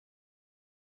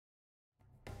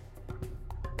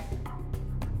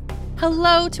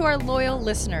Hello to our loyal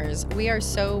listeners. We are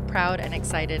so proud and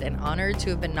excited and honored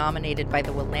to have been nominated by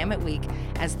the Willamette Week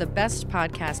as the best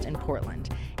podcast in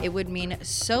Portland. It would mean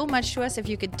so much to us if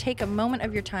you could take a moment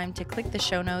of your time to click the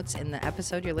show notes in the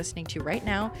episode you're listening to right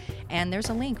now. And there's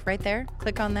a link right there.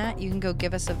 Click on that. You can go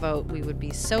give us a vote. We would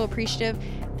be so appreciative.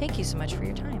 Thank you so much for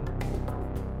your time.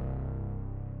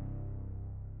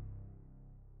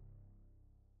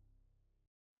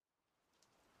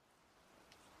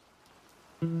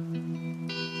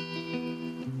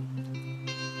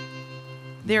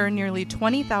 There are nearly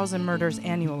 20,000 murders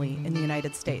annually in the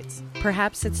United States.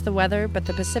 Perhaps it's the weather, but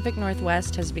the Pacific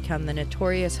Northwest has become the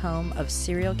notorious home of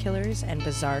serial killers and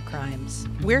bizarre crimes.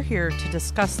 We're here to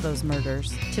discuss those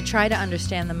murders, To try to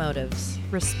understand the motives,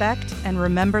 respect and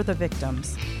remember the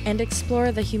victims. and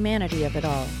explore the humanity of it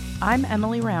all. I'm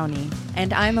Emily Rowney.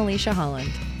 And I'm Alicia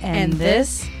Holland. And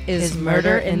this is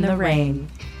Murder in the Rain.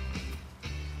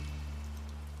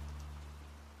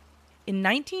 In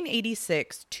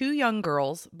 1986, two young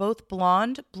girls, both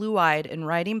blonde, blue-eyed, and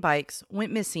riding bikes,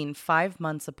 went missing 5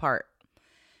 months apart.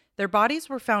 Their bodies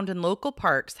were found in local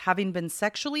parks, having been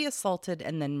sexually assaulted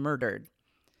and then murdered.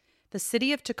 The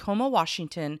city of Tacoma,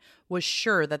 Washington, was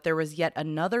sure that there was yet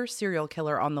another serial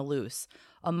killer on the loose,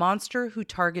 a monster who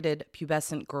targeted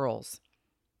pubescent girls.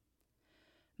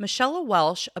 Michelle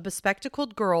Welsh, a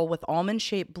bespectacled girl with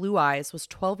almond-shaped blue eyes, was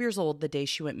 12 years old the day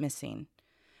she went missing.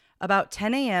 About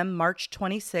 10 a.m., March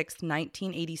 26,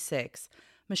 1986,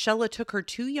 Michelle took her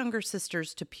two younger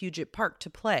sisters to Puget Park to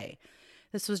play.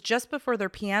 This was just before their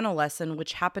piano lesson,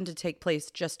 which happened to take place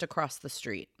just across the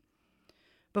street.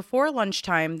 Before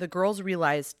lunchtime, the girls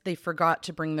realized they forgot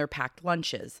to bring their packed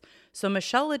lunches, so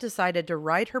Michelle decided to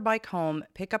ride her bike home,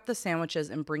 pick up the sandwiches,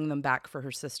 and bring them back for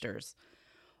her sisters.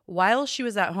 While she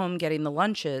was at home getting the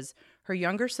lunches, her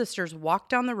younger sisters walked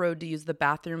down the road to use the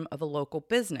bathroom of a local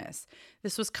business.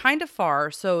 This was kind of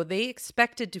far, so they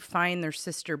expected to find their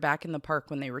sister back in the park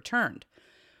when they returned.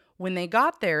 When they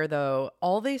got there, though,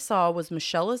 all they saw was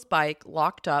Michelle's bike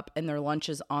locked up and their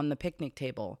lunches on the picnic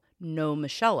table. No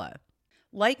Michelle.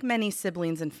 Like many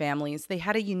siblings and families, they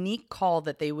had a unique call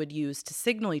that they would use to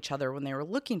signal each other when they were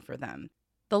looking for them.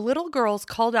 The little girls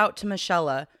called out to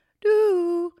Michelle,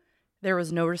 "Doo!" There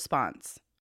was no response.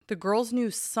 The girls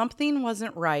knew something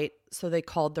wasn't right, so they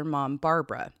called their mom,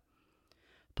 Barbara.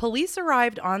 Police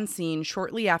arrived on scene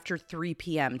shortly after 3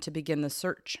 p.m. to begin the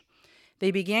search. They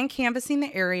began canvassing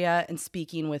the area and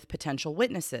speaking with potential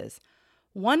witnesses.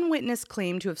 One witness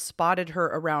claimed to have spotted her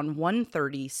around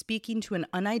 1:30 speaking to an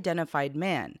unidentified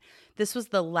man. This was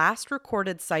the last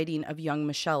recorded sighting of young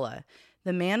Michelle.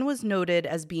 The man was noted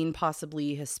as being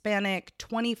possibly Hispanic,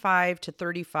 25 to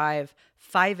 35,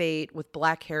 5'8", with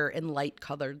black hair and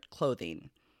light-colored clothing.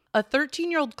 A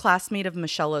 13-year-old classmate of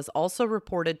Michelle's also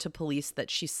reported to police that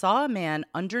she saw a man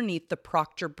underneath the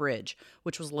Proctor Bridge,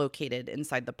 which was located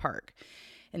inside the park,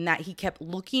 and that he kept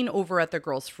looking over at the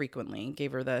girls frequently,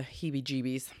 gave her the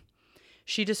heebie-jeebies.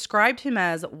 She described him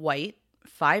as white,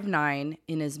 5'9",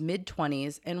 in his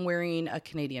mid-20s, and wearing a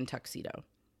Canadian tuxedo.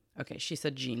 Okay, she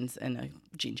said jeans and a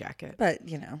jean jacket. But,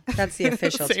 that's the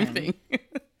official Same term. thing.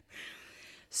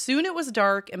 Soon it was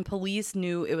dark, and police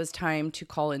knew it was time to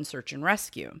call in search and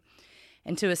rescue.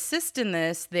 And to assist in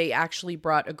this, they actually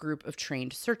brought a group of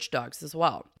trained search dogs as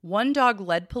well. One dog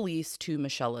led police to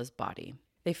Michelle's body.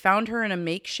 They found her in a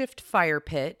makeshift fire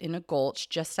pit in a gulch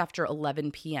just after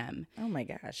 11 p.m. Oh my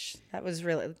gosh. That was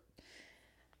really... It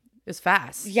was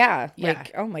fast. Yeah. Yeah.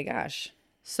 Oh my gosh.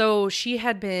 So she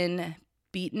had been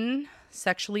beaten,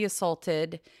 sexually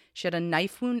assaulted. She had a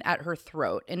knife wound at her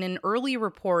throat. And in early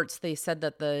reports, they said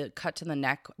that the cut to the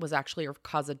neck was actually her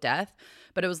cause of death.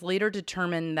 But it was later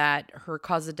determined that her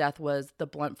cause of death was the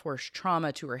blunt force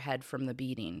trauma to her head from the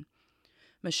beating.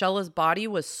 Michelle's body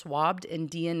was swabbed and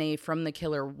DNA from the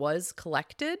killer was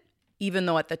collected, even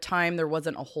though at the time there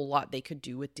wasn't a whole lot they could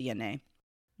do with DNA.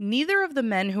 Neither of the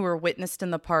men who were witnessed in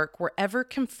the park were ever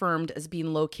confirmed as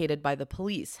being located by the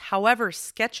police. However,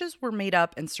 sketches were made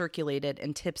up and circulated,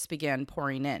 and tips began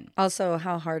pouring in. Also,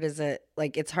 how hard is it?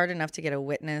 Like, it's hard enough to get a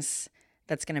witness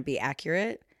that's going to be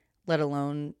accurate, let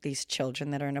alone these children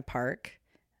that are in a park.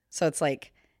 So it's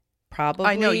like, probably...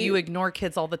 I know, you ignore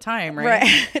kids all the time, right?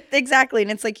 Right. Exactly. And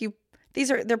it's like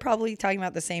they're probably talking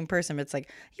about the same person, but it's like,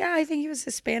 yeah, I think he was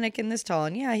Hispanic and this tall,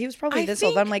 and yeah, he was probably this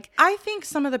old. I'm like, I think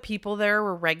some of the people there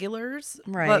were regulars,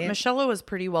 right? But Michelle was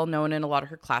pretty well known, and a lot of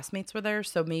her classmates were there,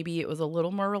 so maybe it was a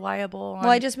little more reliable. Well,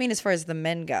 I just mean as far as the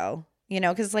men go, You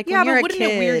know, because like Yeah, when you're but a wouldn't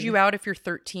kid, it weird you out if you're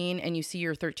 13 and you see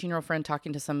your 13-year-old friend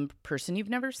talking to some person you've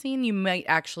never seen? You might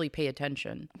actually pay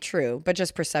attention. True, but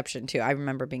just perception too. I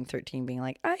remember being 13, being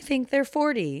like, I think they're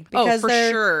 40 Oh, because for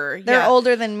sure. they're Yeah.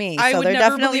 older than me. I So would they're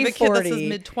never definitely believe a 40. kid that says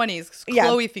mid-20s. Yeah.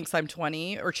 Chloe thinks I'm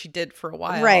 20, or she did for a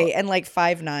while. Right, and like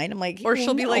 5'9". I'm like, Or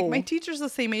she'll be like, no. my teacher's the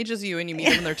same age as you, and you meet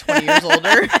them and they're 20 years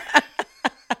older.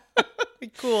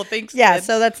 Cool, thanks, Yeah, kid.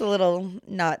 so that's a little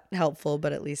not helpful,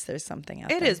 but at least there's something out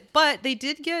there. It is, but they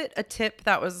did get a tip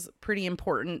that was pretty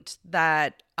important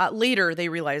that later they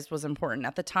realized was important.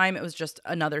 At the time, it was just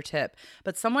another tip.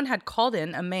 But someone had called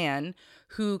in a man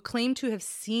who claimed to have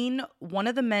seen one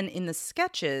of the men in the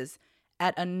sketches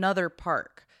at another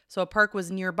park. So a park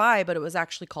was nearby, but it was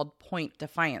actually called Point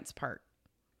Defiance Park.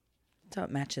 So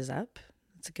it matches up.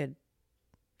 It's a good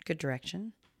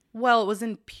direction. Well, it was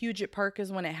in Puget Park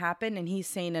is when it happened, and he's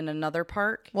saying in another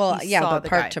park. Well, he yeah, saw but the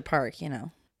park guy. to park, you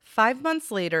know. 5 months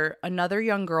later, another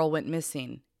young girl went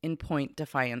missing in Point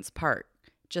Defiance Park,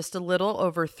 just a little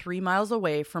over 3 miles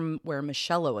away from where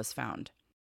Michelle was found.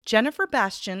 Jennifer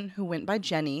Bastian, who went by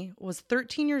Jenny, was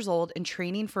 13 years old and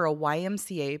training for a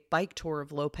YMCA bike tour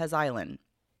of Lopez Island.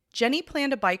 Jenny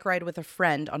planned a bike ride with a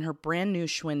friend on her brand new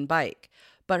Schwinn bike,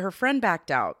 but her friend backed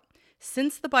out.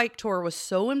 Since the bike tour was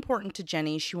so important to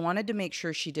Jenny, she wanted to make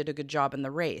sure she did a good job in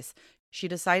the race. She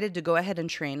decided to go ahead and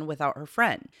train without her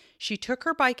friend. She took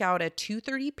her bike out at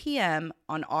 2:30 p.m.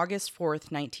 on August 4th,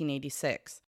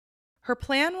 1986. Her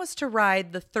plan was to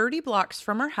ride the 30 blocks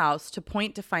from her house to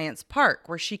Point Defiance Park,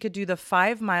 where she could do the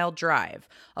 5-mile drive,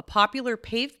 a popular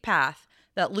paved path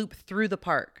that looped through the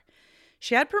park.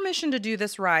 She had permission to do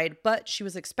this ride, but she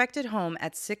was expected home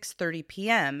at 6:30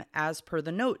 p.m. as per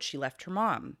the note she left her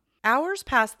mom. Hours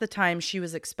past the time she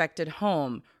was expected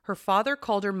home, her father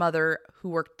called her mother, who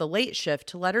worked the late shift,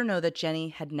 to let her know that Jenny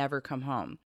had never come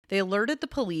home. They alerted the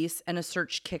police and a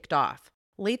search kicked off.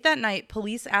 Late that night,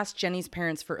 police asked Jenny's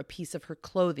parents for a piece of her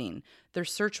clothing. Their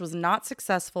search was not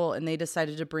successful, and they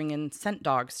decided to bring in scent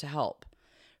dogs to help.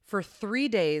 For 3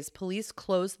 days, police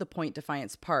closed the Point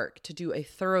Defiance Park to do a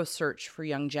thorough search for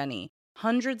young Jenny.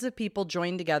 Hundreds of people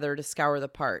joined together to scour the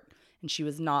park, and she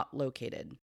was not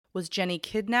located. Was Jenny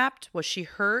kidnapped? Was she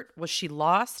hurt? Was she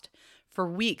lost? For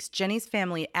weeks, Jenny's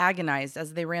family agonized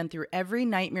as they ran through every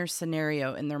nightmare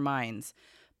scenario in their minds.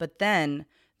 But then,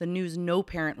 the news no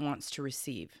parent wants to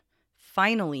receive.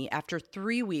 Finally, after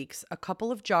 3 weeks, a couple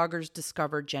of joggers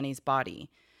discovered Jenny's body.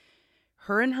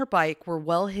 Her and her bike were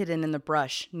well hidden in the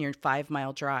brush near 5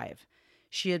 Mile Drive.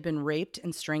 She had been raped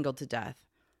and strangled to death.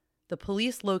 The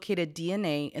police located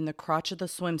DNA in the crotch of the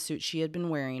swimsuit she had been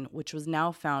wearing, which was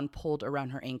now found pulled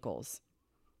around her ankles.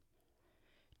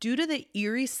 Due to the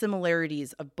eerie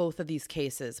similarities of both of these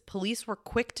cases, police were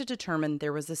quick to determine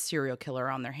there was a serial killer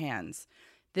on their hands.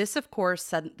 This, of course,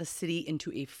 sent the city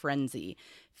into a frenzy.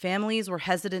 Families were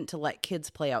hesitant to let kids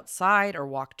play outside or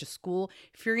walk to school,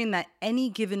 fearing that any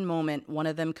given moment one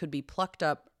of them could be plucked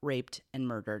up, raped, and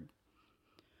murdered.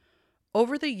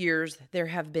 Over the years, there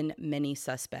have been many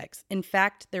suspects. In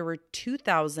fact, there were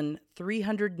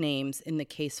 2,300 names in the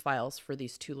case files for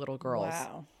these two little girls.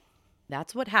 Wow.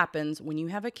 That's what happens when you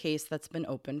have a case that's been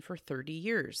open for 30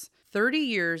 years. 30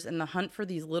 years, and the hunt for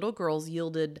these little girls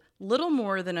yielded little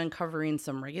more than uncovering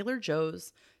some regular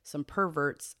Joes, some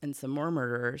perverts, and some more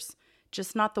murderers,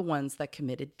 just not the ones that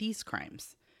committed these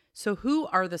crimes. So who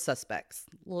are the suspects?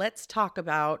 Let's talk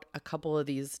about a couple of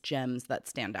these gems that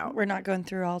stand out. We're not going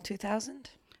through all 2,000?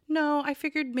 No, I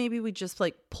figured maybe we just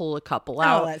pull a couple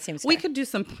out. Oh, that seems We fair. could do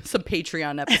some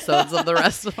Patreon episodes of the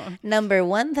rest of them. Number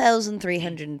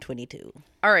 1,322.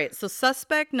 All right, so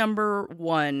suspect number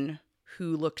 1,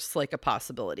 who looks like a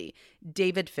possibility,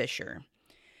 David Fisher.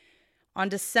 On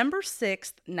December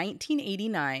 6th,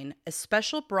 1989, a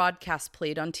special broadcast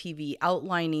played on TV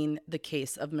outlining the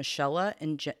case of Michelle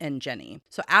and Jenny.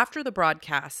 So after the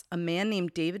broadcast, a man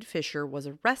named David Fisher was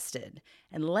arrested.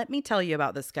 And let me tell you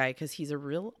about this guy because he's a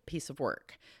real piece of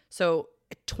work. So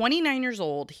at 29 years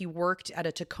old, he worked at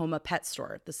a Tacoma pet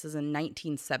store. This is in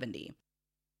 1970.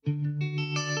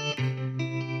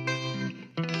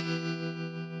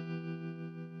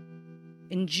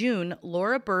 In June,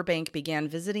 Laura Burbank began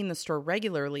visiting the store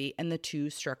regularly, and the two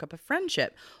struck up a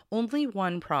friendship. Only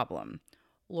one problem.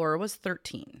 Laura was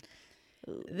 13.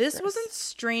 Ooh, This gross. wasn't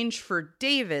strange for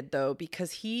David, though,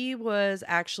 because he was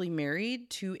actually married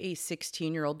to a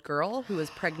 16-year-old girl who was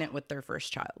pregnant with their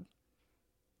first child.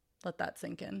 Let that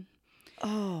sink in.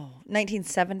 Oh,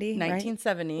 1970,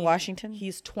 1970. Right? Washington?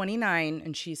 He's 29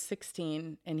 and she's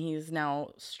 16, and he's now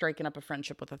striking up a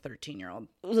friendship with a 13-year-old.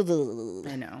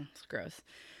 I know, it's gross.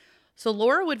 So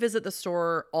Laura would visit the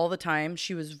store all the time.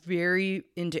 She was very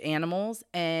into animals,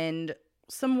 and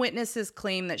some witnesses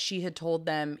claim that she had told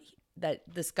them that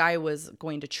this guy was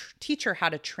going to teach her how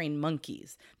to train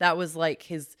monkeys. That was like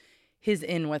his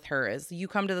in with her is, you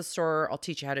come to the store, I'll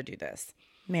teach you how to do this.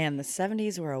 Man, the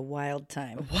 70s were a wild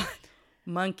time. What?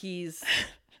 Monkeys,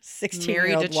 16-year-old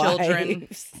married to children.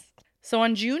 wives. So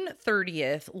on June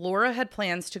 30th, Laura had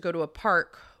plans to go to a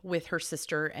park with her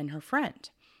sister and her friend.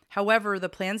 However, the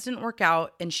plans didn't work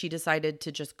out and she decided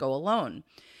to just go alone.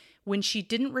 When she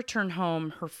didn't return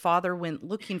home, her father went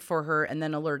looking for her and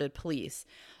then alerted police.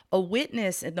 A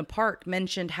witness in the park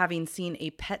mentioned having seen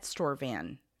a pet store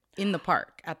van in the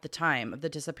park at the time of the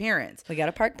disappearance. We got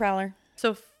a park prowler.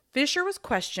 So Fisher was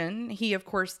questioned. He, of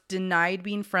course, denied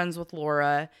being friends with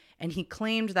Laura, and he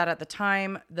claimed that at the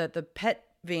time that the pet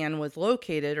van was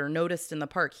located or noticed in the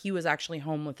park, he was actually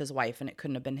home with his wife and it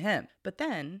couldn't have been him. But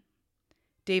then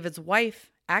David's wife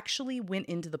actually went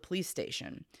into the police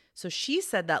station. So she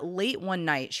said that late one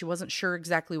night, she wasn't sure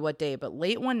exactly what day, but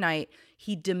late one night,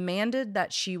 he demanded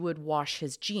that she would wash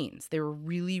his jeans. They were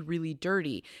really, really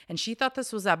dirty. And she thought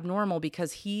this was abnormal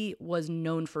because he was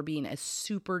known for being a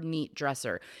super neat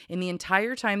dresser. In the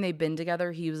entire time they'd been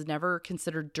together, he was never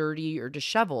considered dirty or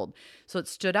disheveled. So it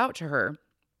stood out to her.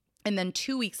 And then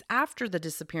 2 weeks after the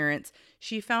disappearance,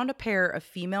 she found a pair of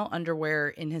female underwear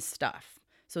in his stuff.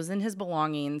 So it was in his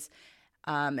belongings.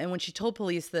 And when she told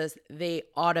police this, they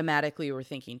automatically were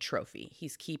thinking trophy.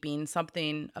 He's keeping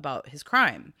something about his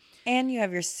crime. And you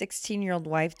have your 16-year-old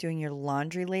wife doing your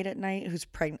laundry late at night who's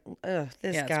pregnant. Ugh,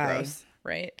 this Yeah, guy. it's gross,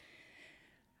 right?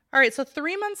 All right, so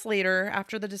 3 months later,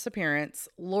 after the disappearance,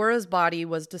 Laura's body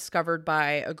was discovered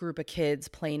by a group of kids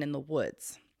playing in the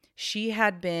woods. She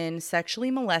had been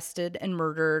sexually molested and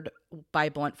murdered by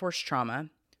blunt force trauma.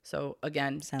 So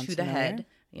again, Sounds to the familiar. head.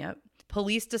 Yep.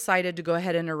 Police decided to go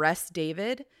ahead and arrest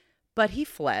David, but he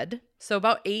fled. So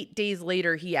about 8 days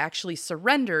later, he actually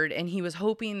surrendered, and he was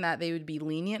hoping that they would be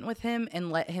lenient with him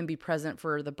and let him be present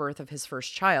for the birth of his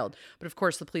first child. But of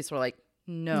course, the police were like,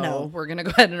 no. We're going to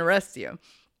go ahead and arrest you.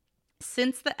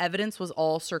 Since the evidence was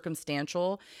all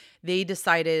circumstantial, they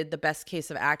decided the best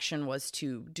case of action was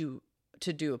to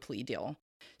do a plea deal.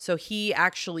 So he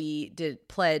actually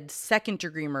pled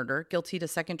second-degree murder, guilty to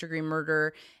second-degree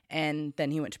murder, and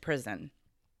then he went to prison.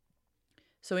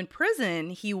 So in prison,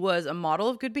 he was a model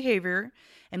of good behavior,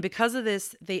 and because of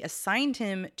this, they assigned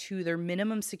him to their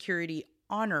minimum security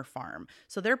honor farm.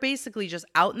 So they're basically just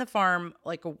out in the farm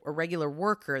like a regular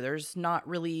worker. There's not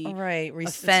really Right. a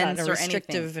It's fence not a or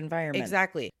restrictive anything. environment.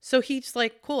 Exactly. So he's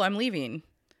like, cool, I'm leaving.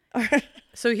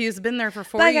 So he's been there for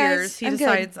 4 Bye, guys. years. He I'm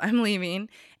decides I'm leaving.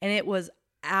 And it was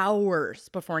hours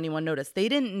before anyone noticed. They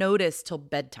didn't notice till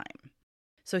bedtime.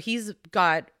 So he's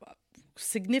got a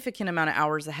significant amount of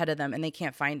hours ahead of them and they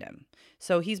can't find him.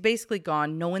 So he's basically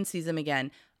gone. No one sees him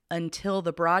again until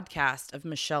the broadcast of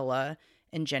Michelle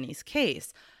and Jenny's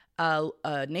case. A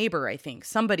neighbor, I think,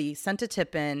 somebody sent a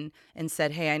tip in and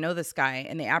said, hey, I know this guy.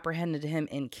 And they apprehended him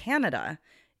in Canada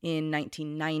in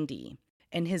 1990.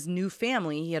 And his new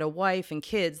family, he had a wife and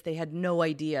kids, they had no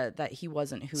idea that he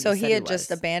wasn't who So he said he had was.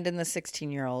 just abandoned the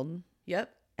 16-year-old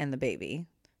Yep. and the baby.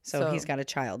 So he's got a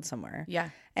child somewhere. Yeah.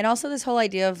 And also this whole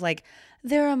idea of like,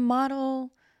 they're a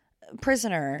model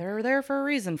prisoner. They're there for a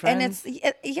reason, friends. And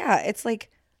it's like,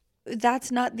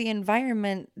 that's not the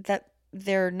environment that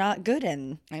they're not good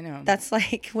in. I know. That's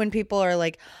like when people are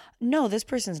like, no, this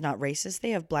person's not racist.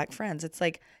 They have black friends. It's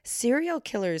like serial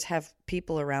killers have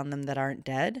people around them that aren't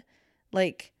dead.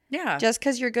 Like, yeah. just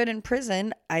because you're good in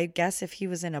prison, I guess if he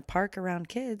was in a park around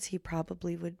kids, he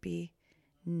probably would be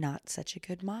not such a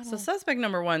good model. So suspect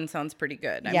number 1 sounds pretty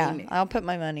good. I mean, I'll put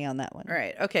my money on that one. All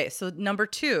right. Okay. So number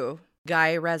 2,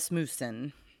 Guy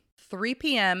Rasmussen. 3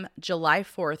 p.m., July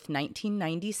 4th,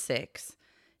 1996.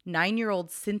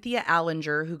 9-year-old Cynthia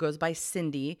Allinger, who goes by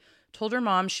Cindy, told her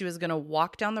mom she was going to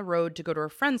walk down the road to go to her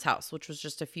friend's house, which was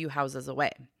just a few houses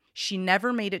away. She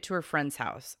never made it to her friend's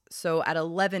house. So at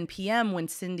 11 p.m., when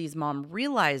Cindy's mom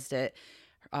realized it,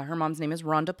 her mom's name is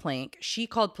Rhonda Plank, she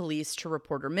called police to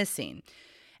report her missing.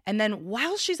 And then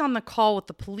while she's on the call with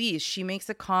the police, she makes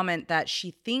a comment that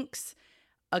she thinks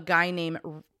a guy named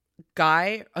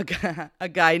Guy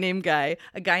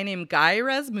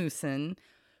Rasmussen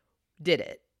did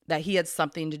it, that he had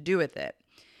something to do with it.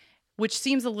 Which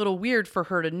seems a little weird for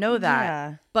her to know that.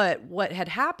 Yeah. But what had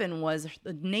happened was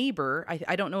the neighbor,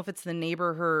 I don't know if it's the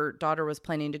neighbor her daughter was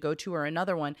planning to go to or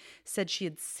another one, said she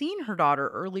had seen her daughter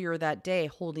earlier that day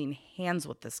holding hands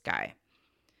with this guy.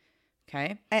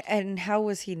 Okay. And how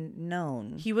was he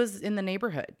known? He was in the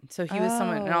neighborhood. So he was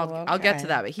someone, and I'll get to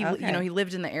that, but he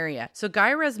lived in the area. So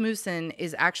Guy Rasmussen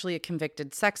is actually a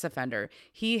convicted sex offender.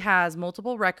 He has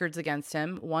multiple records against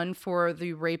him, one for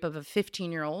the rape of a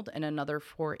 15-year-old and another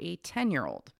for a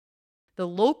 10-year-old. The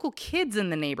local kids in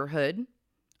the neighborhood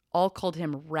all called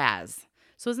him Raz.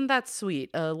 So isn't that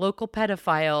sweet? A local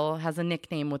pedophile has a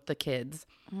nickname with the kids.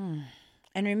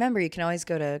 And remember, you can always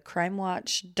go to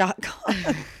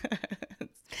crimewatch.com.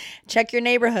 Check your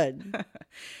neighborhood.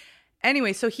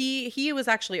 Anyway, so he was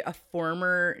actually a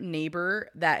former neighbor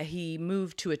that he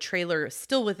moved to a trailer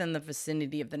still within the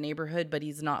vicinity of the neighborhood, but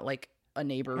he's not like a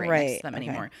neighbor right next to them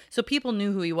anymore. So people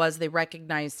knew who he was. They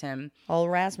recognized him. Old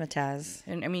Razzmatazz.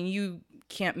 And I mean, you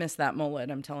can't miss that mullet,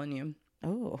 I'm telling you.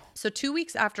 Oh. So 2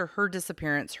 weeks after her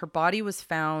disappearance, her body was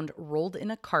found rolled in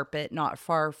a carpet not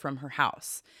far from her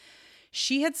house.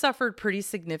 She had suffered pretty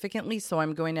significantly, so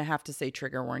I'm going to have to say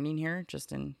trigger warning here,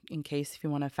 just in case if you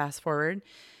want to fast forward.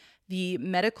 The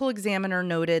medical examiner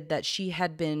noted that she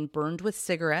had been burned with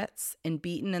cigarettes and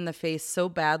beaten in the face so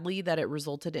badly that it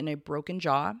resulted in a broken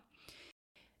jaw.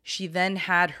 She then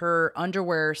had her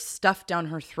underwear stuffed down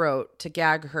her throat to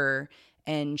gag her,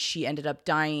 and she ended up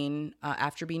dying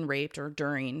after being raped or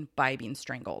during by being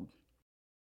strangled.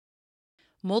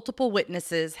 Multiple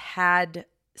witnesses had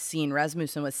seen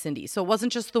Rasmussen with Cindy. So it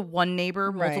wasn't just the one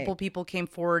neighbor. Right. Multiple people came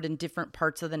forward in different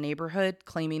parts of the neighborhood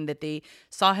claiming that they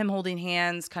saw him holding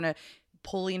hands, kind of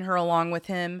pulling her along with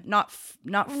him. Not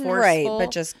forceful. Right,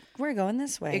 but just, we're going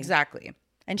this way. Exactly.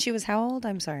 And she was how old?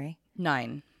 I'm sorry.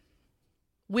 9.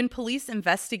 When police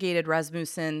investigated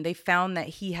Rasmussen, they found that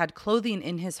he had clothing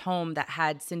in his home that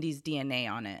had Cindy's DNA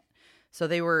on it. So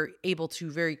they were able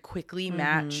to very quickly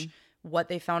match what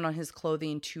they found on his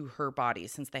clothing to her body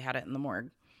since they had it in the morgue.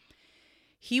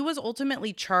 He was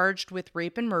ultimately charged with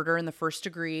rape and murder in the first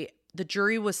degree. The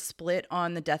jury was split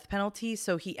on the death penalty,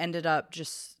 so he ended up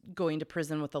just going to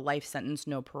prison with a life sentence,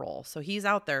 no parole. So he's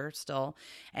out there still.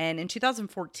 And in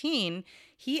 2014,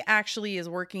 he actually is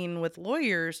working with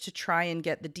lawyers to try and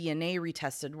get the DNA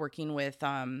retested, working with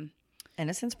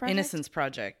Innocence Project? Innocence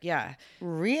Project, yeah.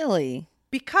 Really?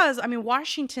 Because, I mean,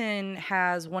 Washington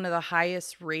has one of the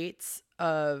highest rates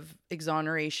of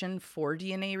exoneration for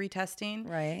DNA retesting.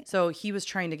 Right. So he was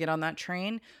trying to get on that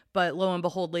train. But lo and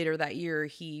behold, later that year,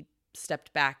 he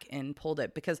stepped back and pulled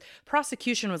it because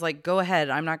prosecution was like, go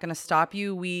ahead. I'm not going to stop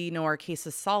you. We know our case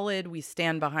is solid. We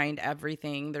stand behind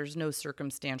everything. There's no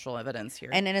circumstantial evidence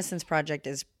here. And Innocence Project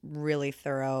is really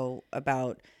thorough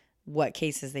about what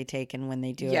cases they take and when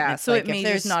they do it. Yeah, so like it may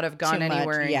just not have gone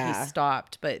anywhere and yeah. he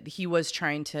stopped, but he was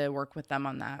trying to work with them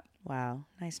on that. Wow.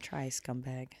 Nice try,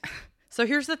 scumbag. So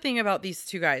here's the thing about these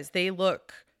two guys. They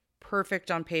look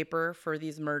perfect on paper for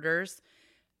these murders,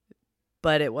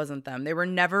 but it wasn't them. They were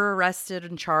never arrested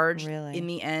and charged. Really? In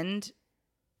the end,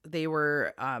 they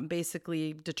were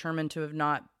basically determined to have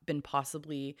not been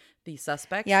possibly the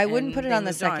suspects. Yeah, I wouldn't put it on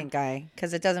the moved second guy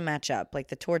because it doesn't match up. Like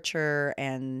the torture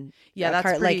and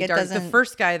that's pretty like, dark. The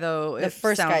first guy, though, the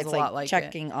first sounds guy's a lot like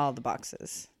checking all the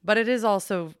boxes. But it is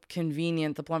also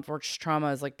convenient. The blunt force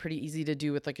trauma is like pretty easy to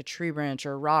do with like a tree branch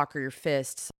or a rock or your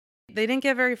fists. They didn't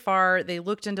get very far. They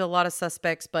looked into a lot of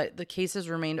suspects, but the cases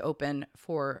remained open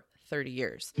for 30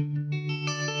 years.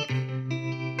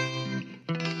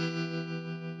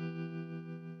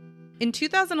 In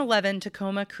 2011,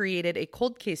 Tacoma created a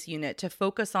cold case unit to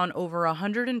focus on over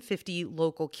 150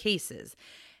 local cases.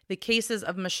 The cases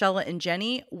of Michelle and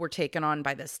Jenny were taken on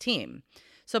by this team.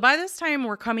 So by this time,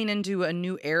 we're coming into a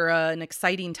new era, an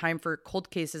exciting time for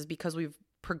cold cases because we've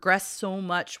progressed so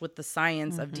much with the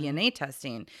science of DNA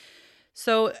testing.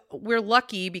 So we're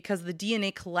lucky because the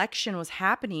DNA collection was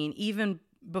happening even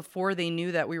before they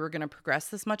knew that we were going to progress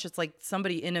this much. It's like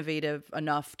somebody innovative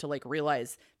enough to like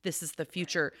realize this is the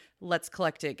future. Let's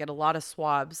collect it, get a lot of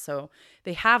swabs. So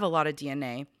they have a lot of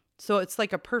DNA. So it's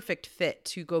like a perfect fit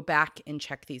to go back and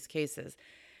check these cases.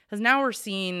 Because now we're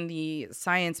seeing the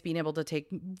science being able to take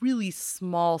really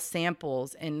small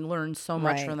samples and learn so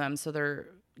much from them. So they're,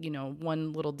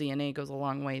 one little DNA goes a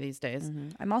long way these days.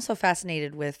 I'm also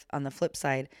fascinated with, on the flip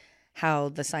side, how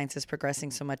the science is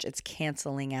progressing so much. It's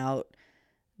canceling out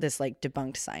this like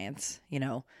debunked science,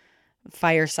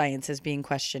 fire science is being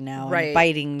questioned now. Right. And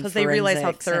biting because they realize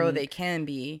how thorough they can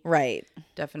be. Right.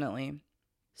 Definitely.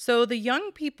 So the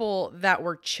young people that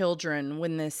were children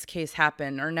when this case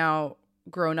happened are now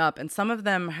grown up, and some of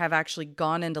them have actually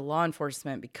gone into law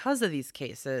enforcement because of these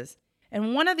cases.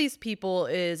 And one of these people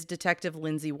is Detective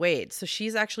Lindsay Wade. So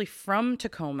she's actually from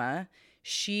Tacoma.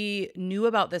 She knew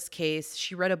about this case.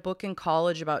 She read a book in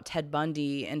college about Ted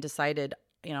Bundy and decided,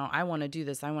 I want to do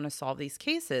this. I want to solve these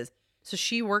cases. So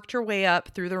she worked her way up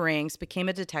through the ranks, became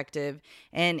a detective,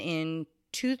 and in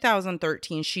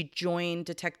 2013, she joined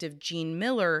Detective Gene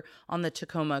Miller on the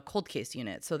Tacoma Cold Case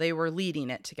Unit. So they were leading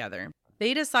it together.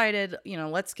 They decided,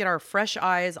 let's get our fresh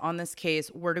eyes on this case.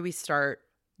 Where do we start?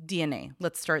 DNA.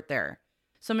 Let's start there.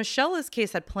 So Michelle's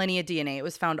case had plenty of DNA. It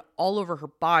was found all over her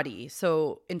body.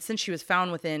 And since she was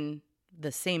found within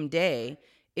the same day,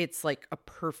 it's like a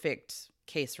perfect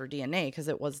case for DNA because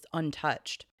it was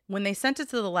untouched. When they sent it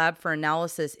to the lab for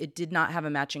analysis, it did not have a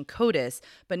matching CODIS,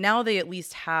 but now they at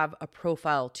least have a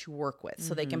profile to work with.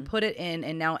 So they can put it in,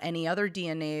 and now any other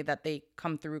DNA that they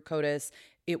come through CODIS,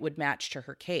 it would match to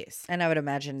her case. And I would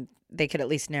imagine they could at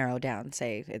least narrow down,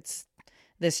 say it's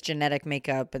this genetic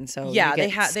makeup, and so they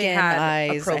had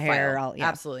eyes, a profile. hair,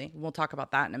 Absolutely. We'll talk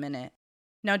about that in a minute.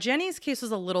 Now, Jenny's case was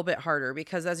a little bit harder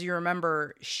because, as you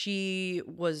remember, she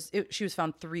was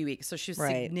found 3 weeks. So she was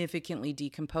significantly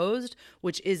decomposed,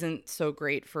 which isn't so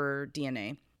great for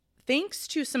DNA. Thanks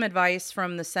to some advice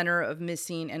from the Center of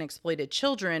Missing and Exploited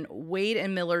Children, Wade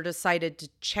and Miller decided to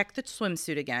check the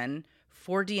swimsuit again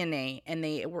for DNA, and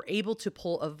they were able to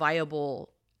pull a viable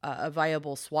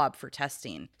swab for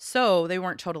testing. So they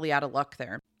weren't totally out of luck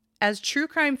there. As true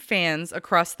crime fans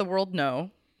across the world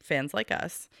know, fans like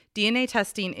us, DNA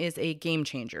testing is a game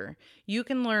changer. You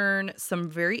can learn some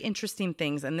very interesting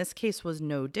things, and this case was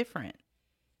no different.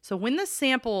 So when the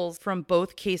samples from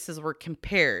both cases were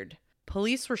compared,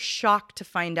 police were shocked to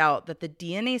find out that the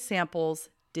DNA samples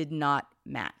did not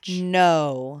match.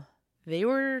 No. They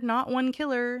were not one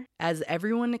killer, as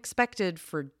everyone expected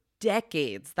for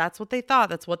decades. That's what they thought.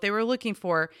 That's what they were looking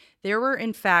for. There were,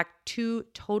 in fact, 2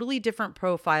 totally different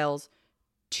profiles,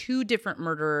 2 different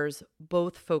murderers,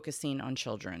 both focusing on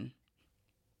children.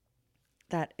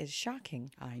 That is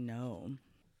shocking. I know.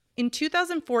 In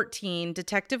 2014,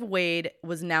 Detective Wade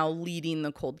was now leading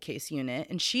the cold case unit,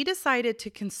 and she decided to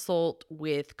consult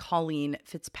with Colleen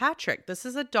Fitzpatrick. This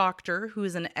is a doctor who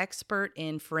is an expert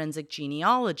in forensic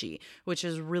genealogy, which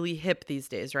is really hip these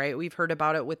days, right? We've heard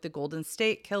about it with the Golden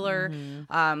State Killer.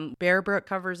 Bear Brook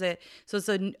covers it. So it's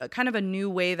a kind of a new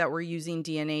way that we're using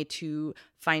DNA to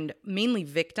find mainly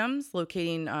victims,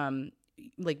 locating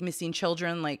like missing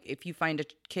children. Like if you find a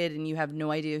kid and you have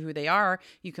no idea who they are,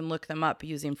 you can look them up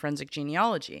using forensic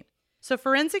genealogy. So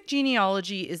forensic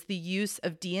genealogy is the use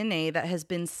of DNA that has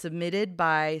been submitted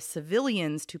by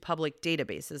civilians to public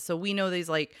databases. So we know these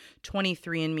like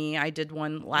 23andMe. I did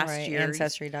one last year.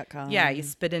 Ancestry.com. Yeah, you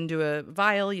spit into a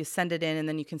vial, you send it in, and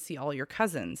then you can see all your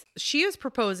cousins. She is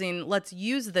proposing, let's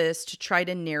use this to try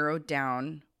to narrow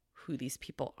down who these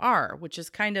people are, which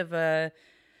is kind of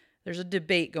there's a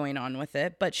debate going on with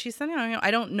it, but she said, I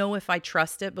don't know if I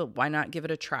trust it, but why not give it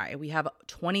a try? We have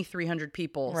 2,300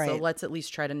 people, so let's at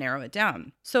least try to narrow it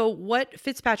down. So what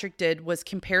Fitzpatrick did was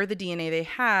compare the DNA they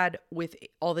had with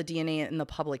all the DNA in the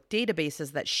public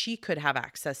databases that she could have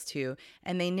access to,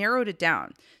 and they narrowed it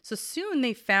down. So soon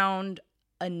they found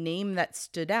a name that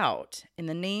stood out, and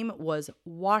the name was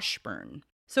Washburn.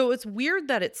 So it's weird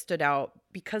that it stood out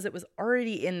because it was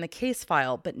already in the case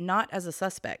file, but not as a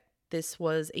suspect. This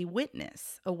was a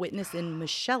witness in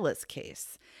Michelle's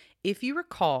case. If you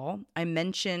recall, I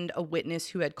mentioned a witness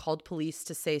who had called police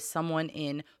to say someone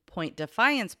in Point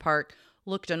Defiance Park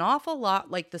looked an awful lot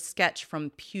like the sketch from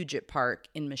Puget Park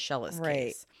in Michelle's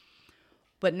case.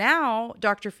 But now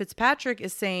Dr. Fitzpatrick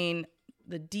is saying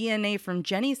the DNA from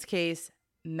Jenny's case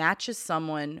matches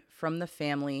someone from the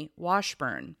family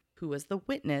Washburn, who was the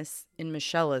witness in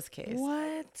Michelle's case.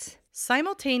 What?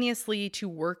 Simultaneously to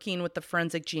working with the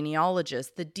forensic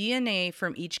genealogist, the DNA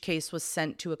from each case was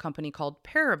sent to a company called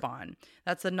Parabon.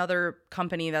 That's another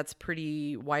company that's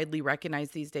pretty widely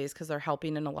recognized these days because they're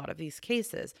helping in a lot of these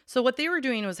cases. So what they were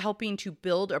doing was helping to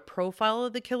build a profile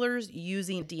of the killers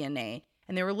using DNA.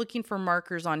 And they were looking for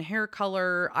markers on hair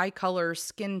color, eye color,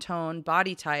 skin tone,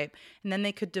 body type, and then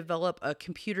they could develop a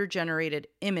computer-generated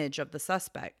image of the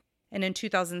suspect. And in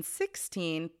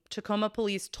 2016, Tacoma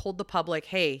police told the public,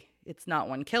 hey, it's not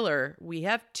one killer. We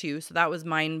have 2. So that was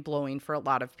mind-blowing for a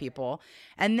lot of people.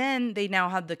 And then they now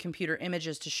had the computer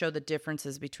images to show the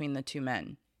differences between the 2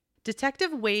 men.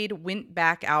 Detective Wade went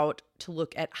back out to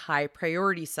look at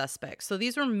high-priority suspects. So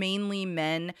these were mainly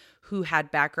men who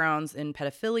had backgrounds in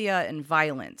pedophilia and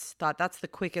violence. Thought that's the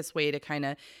quickest way to kind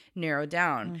of narrow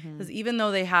down. Because even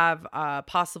though they have a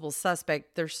possible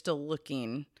suspect, they're still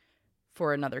looking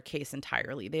for another case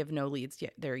entirely. They have no leads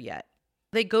there yet.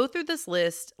 They go through this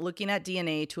list looking at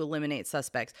DNA to eliminate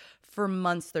suspects. For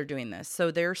months they're doing this. So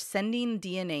they're sending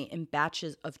DNA in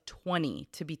batches of 20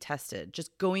 to be tested.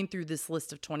 Just going through this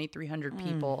list of 2,300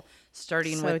 people,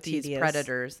 starting with these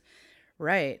predators.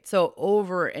 Right. So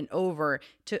over and over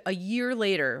to a year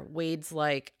later, Wade's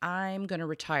like, I'm going to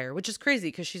retire, which is crazy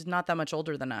because she's not that much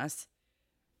older than us.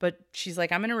 But she's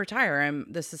like, I'm going to retire.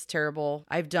 This is terrible.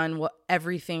 I've done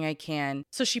everything I can.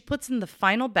 So she puts in the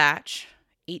final batch,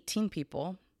 18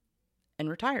 people, and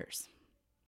retires.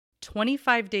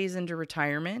 25 days into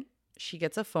retirement, she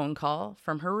gets a phone call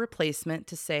from her replacement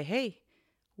to say, hey,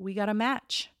 we got a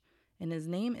match. And his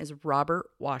name is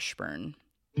Robert Washburn.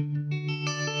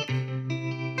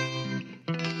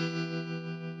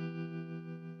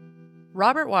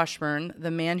 Robert Washburn,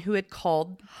 the man who had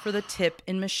called for the tip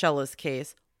in Michella's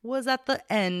case, was at the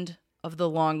end of the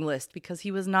long list because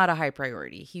he was not a high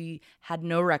priority. He had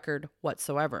no record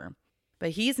whatsoever.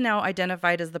 But he's now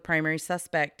identified as the primary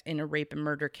suspect in a rape and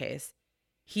murder case.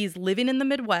 He's living in the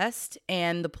Midwest,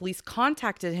 and the police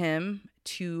contacted him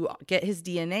to get his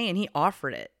DNA, and he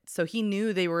offered it. So he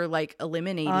knew they were like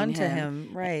eliminating onto him.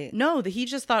 Right. No, he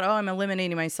just thought, oh, I'm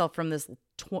eliminating myself from this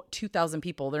 2,000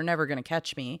 people. They're never going to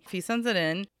catch me. If he sends it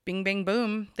in, bing, bang,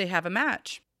 boom, they have a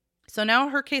match. So now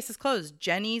her case is closed.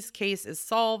 Jenny's case is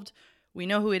solved. We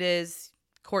know who it is.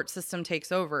 Court system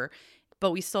takes over.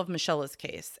 But we still have Michella's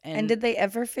case. And did they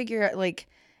ever figure out, like,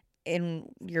 in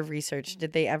your research,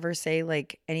 did they ever say,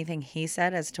 like, anything he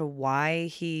said as to why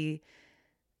he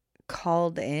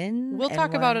called in? We'll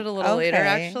talk about it a little later,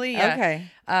 actually. Yeah.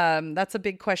 Okay. That's a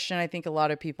big question I think a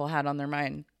lot of people had on their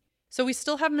mind. So we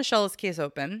still have Michella's case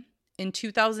open. In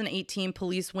 2018,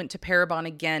 police went to Parabon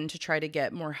again to try to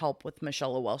get more help with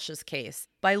Michella Welch's case.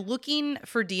 By looking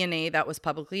for DNA that was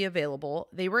publicly available,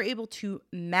 they were able to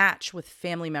match with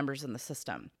family members in the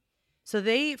system. So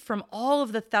they, from all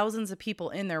of the thousands of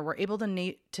people in there, were able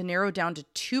to narrow down to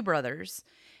 2 brothers.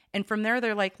 And from there,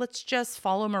 they're like, let's just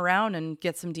follow them around and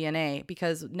get some DNA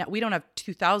because now we don't have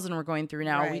 2,000 we're going through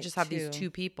now. Right, we just have these 2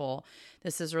 people.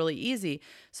 This is really easy.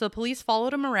 So the police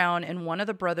followed him around, and one of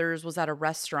the brothers was at a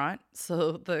restaurant.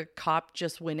 So the cop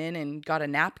just went in and got a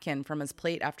napkin from his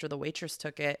plate after the waitress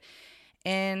took it.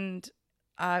 And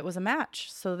it was a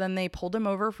match. So then they pulled him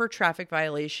over for a traffic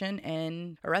violation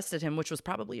and arrested him, which was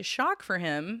probably a shock for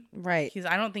him. Right.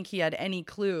 I don't think he had any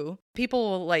clue. People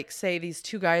will like say these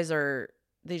 2 guys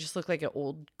they just look like an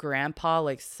old grandpa,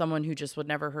 like someone who just would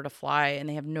never hurt a fly, and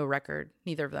they have no record.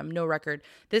 Neither of them, no record.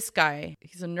 This guy,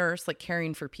 he's a nurse, like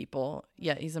caring for people.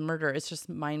 Yeah, he's a murderer. It's just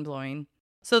mind-blowing.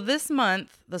 So this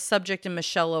month, the subject in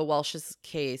Michella Welch's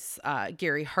case,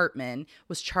 Gary Hartman,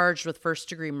 was charged with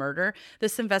first-degree murder.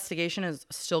 This investigation is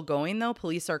still going, though.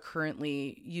 Police are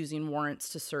currently using warrants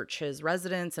to search his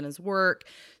residence and his work.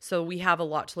 So we have a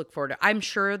lot to look forward to. I'm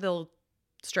sure they'll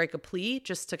strike a plea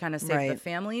just to kind of save the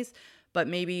families. But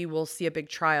maybe we'll see a big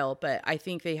trial. But I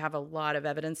think they have a lot of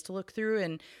evidence to look through,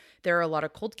 and there are a lot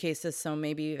of cold cases, so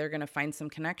maybe they're going to find some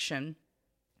connection.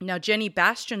 Now, Jenny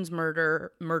Bastian's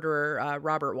murderer,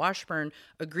 Robert Washburn,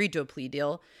 agreed to a plea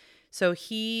deal. So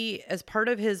he, as part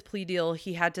of his plea deal,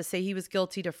 he had to say he was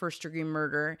guilty to first-degree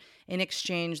murder. In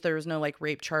exchange, there was no like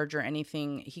rape charge or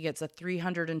anything. He gets a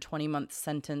 320-month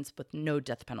sentence with no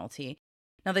death penalty.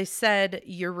 Now, they said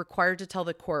you're required to tell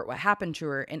the court what happened to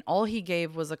her, and all he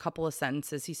gave was a couple of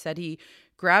sentences. He said he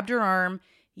grabbed her arm,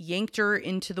 yanked her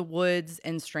into the woods,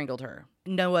 and strangled her.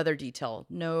 No other detail.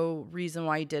 No reason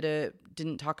why he did it.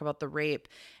 Didn't talk about the rape.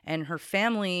 And her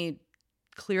family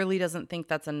clearly doesn't think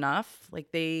that's enough.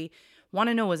 Like, they want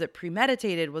to know, was it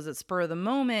premeditated? Was it spur of the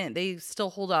moment? They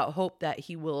still hold out hope that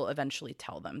he will eventually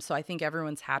tell them. So I think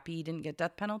everyone's happy he didn't get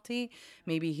death penalty.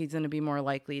 Maybe he's going to be more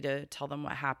likely to tell them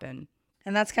what happened.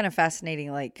 And that's kind of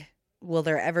fascinating. Like, will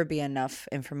there ever be enough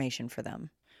information for them?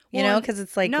 You know, because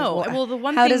it's like, no. Well, the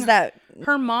one how thing, does that?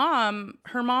 Her mom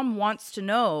wants to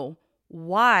know,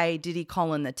 why did he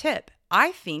call in the tip?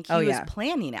 I think he was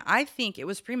planning it. I think it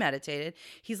was premeditated.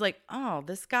 He's like, oh,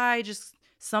 this guy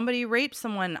somebody raped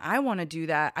someone. I want to do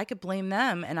that. I could blame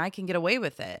them and I can get away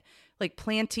with it. Like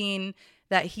planting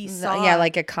that he saw. Yeah,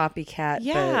 like a copycat.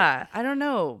 Yeah, I don't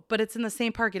know. But it's in the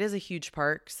same park. It is a huge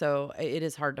park, so it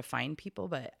is hard to find people.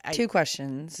 But 2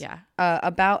 questions. Yeah.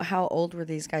 About how old were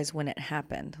these guys when it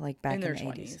happened? Like back in their the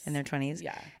 20s. 80s? In their 20s?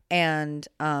 Yeah. And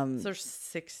so they're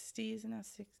 60s and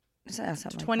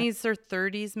 20s like or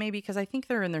 30s maybe, because I think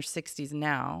they're in their 60s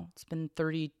now. It's been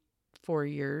 34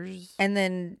 years. And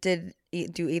then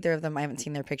do either of them, I haven't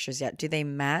seen their pictures yet, do they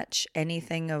match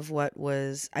anything of what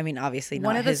was, I mean, obviously not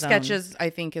one of the his sketches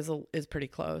I think is pretty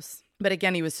close. But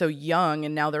again, he was so young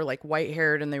and now they're like white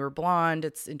haired and they were blonde.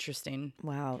 It's interesting.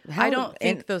 Wow. I don't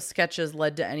think those sketches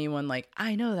led to anyone like,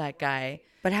 I know that guy.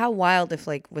 But how wild if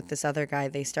like with this other guy,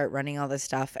 they start running all this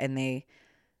stuff and they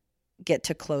get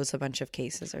to close a bunch of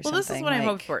cases or something. Well, this is what I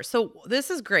hoped for. So this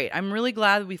is great. I'm really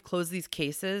glad we've closed these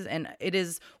cases, and it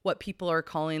is what people are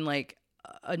calling like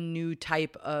a new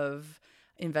type of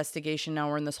investigation now.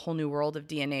 We're in this whole new world of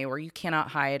DNA where you cannot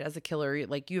hide as a killer.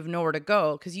 Like, you have nowhere to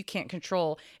go because you can't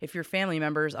control if your family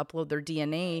members upload their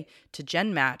DNA to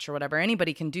GenMatch or whatever.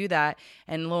 Anybody can do that.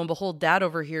 And lo and behold, dad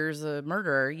over here is a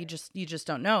murderer. You just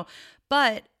don't know.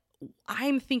 But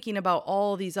I'm thinking about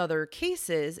all these other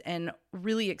cases and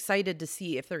really excited to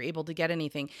see if they're able to get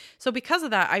anything. So because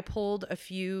of that, I pulled a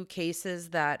few cases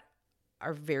that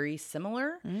are very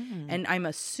similar. And I'm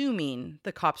assuming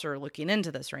the cops are looking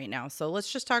into this right now. So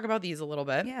let's just talk about these a little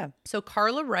bit. Yeah. So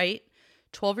Carla Wright,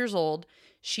 12 years old,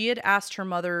 she had asked her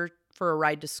mother for a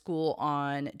ride to school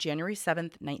on January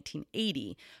 7th,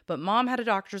 1980. But mom had a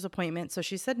doctor's appointment, so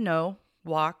she said, no,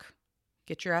 walk,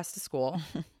 get your ass to school.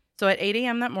 So at 8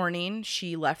 a.m. that morning,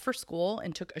 she left for school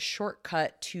and took a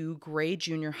shortcut to Gray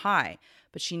Junior High.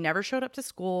 But she never showed up to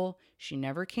school. She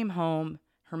never came home.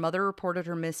 Her mother reported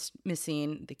her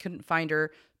missing. They couldn't find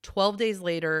her. 12 days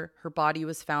later, her body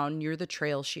was found near the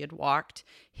trail she had walked,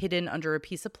 hidden under a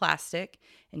piece of plastic,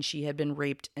 and she had been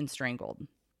raped and strangled.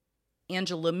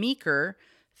 Angela Meeker,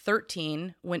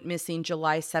 13, went missing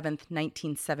July 7th,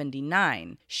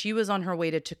 1979. She was on her way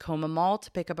to Tacoma Mall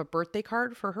to pick up a birthday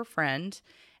card for her friend.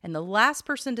 And the last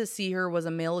person to see her was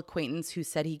a male acquaintance who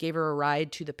said he gave her a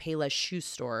ride to the Payless shoe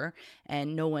store,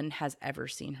 and no one has ever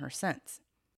seen her since.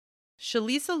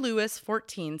 Shalisa Lewis,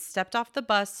 14, stepped off the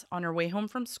bus on her way home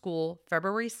from school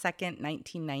February 2nd,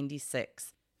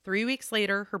 1996. 3 weeks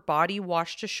later, her body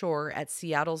washed ashore at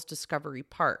Seattle's Discovery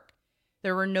Park.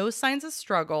 There were no signs of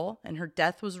struggle, and her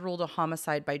death was ruled a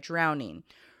homicide by drowning.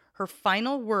 Her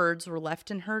final words were left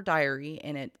in her diary,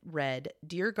 and it read,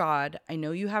 "Dear God, I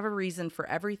know you have a reason for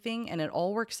everything, and it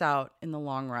all works out in the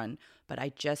long run, but I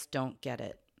just don't get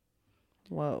it."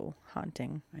 Whoa,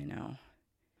 haunting. I know.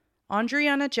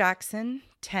 Andriana Jackson,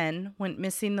 10, went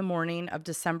missing the morning of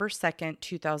December 2nd,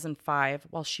 2005,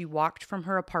 while she walked from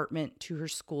her apartment to her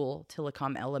school,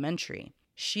 Tillicum Elementary.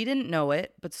 She didn't know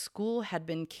it, but school had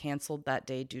been canceled that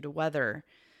day due to weather.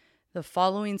 The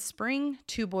following spring,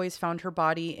 2 boys found her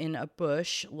body in a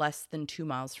bush less than 2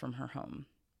 miles from her home.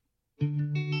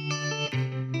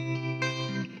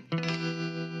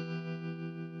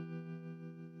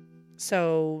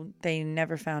 So they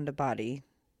never found a body.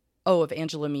 Oh, of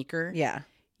Angela Meeker? Yeah.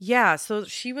 Yeah, so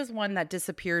she was one that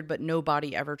disappeared, but no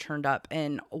body ever turned up.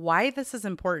 And why this is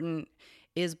important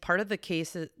is part of the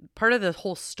case, part of the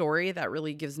whole story that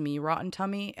really gives me rotten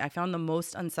tummy. I found the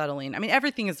most unsettling. I mean,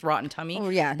 everything is rotten tummy. Oh,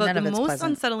 yeah. But None the of it's most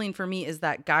pleasant. unsettling for me is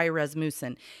that guy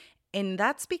Rasmussen. And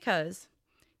that's because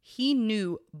he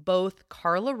knew both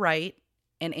Carla Wright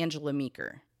and Angela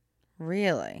Meeker.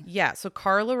 Really? Yeah, so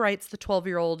Carla Wright's the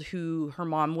 12-year-old who her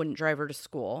mom wouldn't drive her to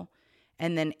school.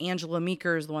 And then Angela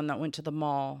Meeker is the one that went to the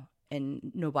mall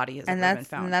and nobody has ever been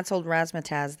found. And that's old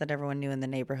Razzmatazz that everyone knew in the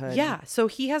neighborhood. Yeah, so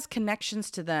he has connections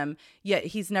to them, yet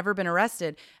he's never been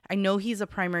arrested. I know he's a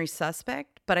primary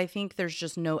suspect, but I think there's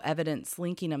just no evidence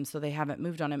linking him, so they haven't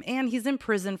moved on him. And he's in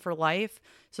prison for life,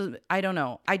 so I don't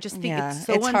know. I just think it's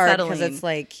so unsettling. Hard because it's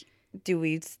like, do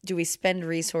we spend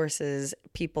resources,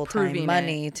 people, Proving time,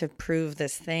 money to prove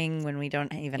this thing when we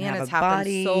don't even and have it's a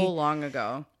body? happened so long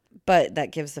ago. But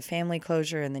that gives the family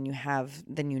closure, and then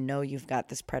you've got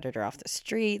this predator off the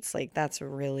streets. Like, that's a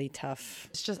really tough.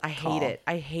 It's just, I call. hate it.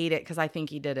 I hate it because I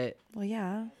think he did it. Well,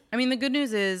 yeah. I mean, the good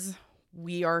news is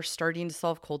we are starting to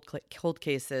solve cold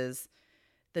cases.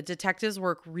 The detectives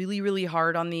work really, really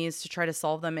hard on these to try to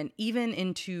solve them, and even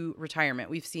into retirement.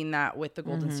 We've seen that with the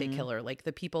Golden State Killer. Like,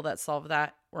 the people that solved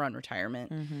that were on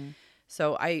retirement.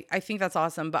 So I think that's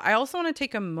awesome. But I also want to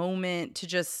take a moment to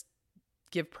just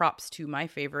give props to my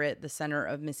favorite, the Center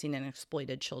of Missing and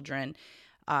Exploited Children.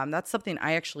 That's something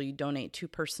I actually donate to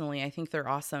personally. I think they're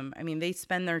awesome. I mean, they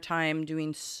spend their time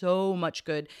doing so much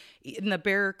good. In the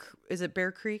Bear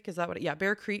Creek? Is that what? Yeah,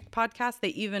 Bear Creek podcast. They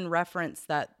even reference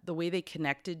that the way they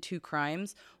connected 2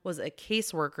 crimes was a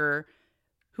caseworker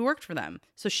who worked for them.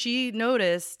 So she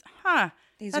noticed,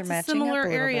 These that's are a matching similar up a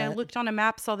little area. I bit. looked on a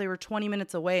map, saw they were 20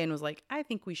 minutes away, and was like, I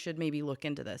think we should maybe look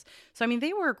into this. So, I mean,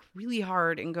 they work really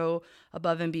hard and go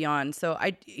above and beyond. So,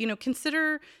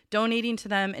 consider donating to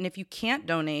them. And if you can't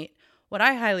donate, what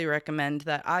I highly recommend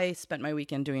that I spent my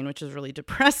weekend doing, which is really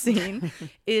depressing,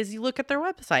 is you look at their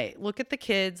website. Look at the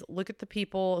kids. Look at the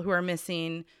people who are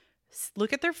missing.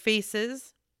 Look at their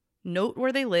faces. Note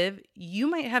where they live. You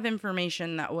might have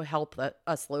information that will help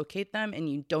us locate them, and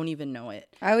you don't even know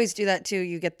it. I always do that too.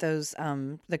 You get those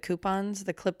the coupons,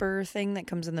 the clipper thing that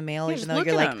comes in the mail, Yeah, even just though look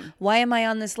you're at like, them. why am I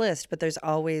on this list? But there's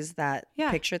always that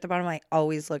Yeah. picture at the bottom. I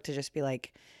always look to just be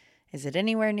like, is it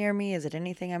anywhere near me? Is it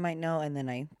anything I might know? And then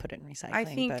I put it in recycling. I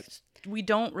think we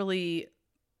don't really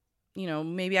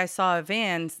maybe I saw a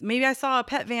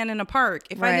pet van in a park.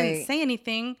 If I didn't say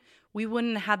anything, we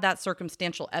wouldn't have had that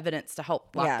circumstantial evidence to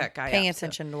help lock that guy up. Paying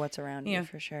attention to what's around you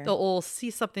for sure. The old see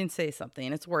something, say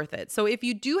something. It's worth it. So if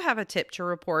you do have a tip to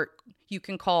report, you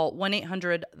can call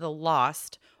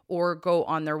 1-800-THE-LOST or go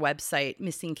on their website,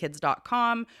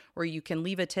 missingkids.com, where you can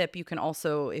leave a tip. You can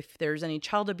also, if there's any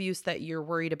child abuse that you're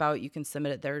worried about, you can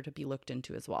submit it there to be looked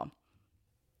into as well.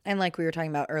 And like we were talking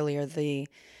about earlier,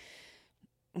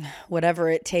 whatever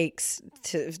it takes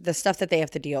to the stuff that they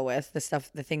have to deal with,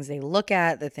 the things they look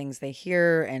at, the things they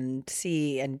hear and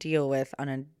see and deal with on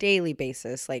a daily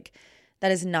basis, like that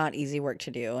is not easy work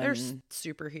to do. They're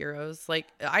superheroes. Like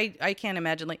I can't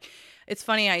imagine. Like it's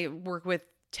funny. I work with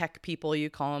tech people. You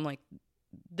call them like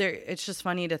it's just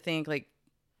funny to think like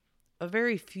a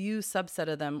very few subset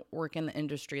of them work in the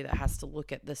industry that has to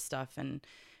look at this stuff. And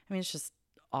I mean, it's just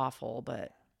awful,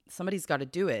 but somebody's got to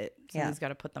do it. Somebody's got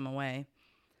to put them away.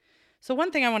 So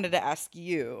one thing I wanted to ask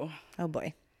you. Oh,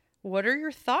 boy. What are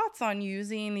your thoughts on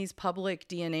using these public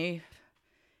DNA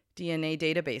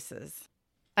databases?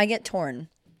 I get torn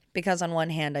because on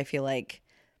one hand, I feel like,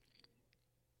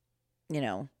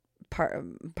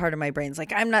 part of my brain's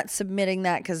like, I'm not submitting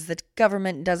that because the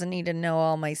government doesn't need to know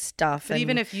all my stuff. But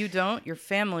even if you don't, your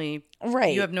family,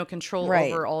 you have no control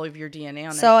over all of your DNA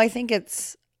on it. So I think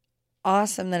it's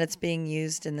awesome that it's being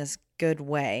used in this good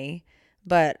way.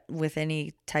 But with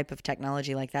any type of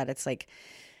technology like that, it's like,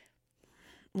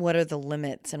 what are the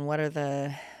limits and what are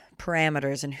the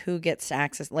parameters and who gets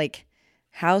access? Like,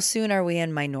 how soon are we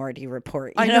in Minority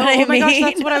Report? You know what I mean? Oh my gosh,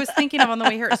 that's what I was thinking of on the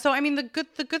way here. So, I mean, the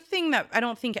good thing that I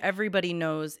don't think everybody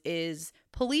knows is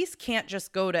police can't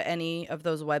just go to any of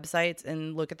those websites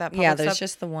and look at that public there's stuff.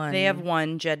 just the one. They have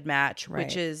one, GEDmatch,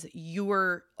 which is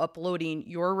you're uploading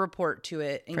your report to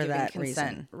it and for giving that consent.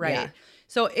 reason. Right. Yeah.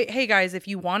 So, hey guys, if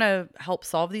you want to help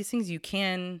solve these things, you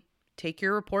can take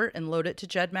your report and load it to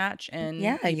GEDmatch and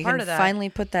be part of that. Finally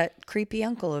put that creepy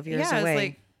uncle of yours away. It's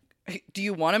like, do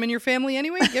you want him in your family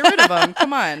anyway? Get rid of him.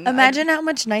 Come on. Imagine how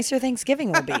much nicer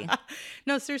Thanksgiving will be.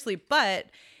 No, seriously. But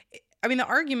I mean, the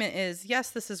argument is, yes,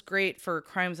 this is great for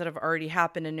crimes that have already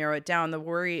happened and narrow it down. The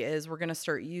worry is we're going to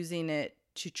start using it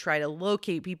to try to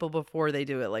locate people before they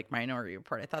do it, like Minority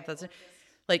Report. I thought that's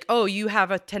like, oh, you have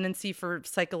a tendency for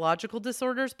psychological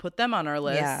disorders? Put them on our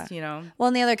list, Well,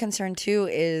 and the other concern, too,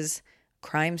 is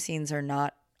crime scenes are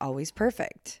not always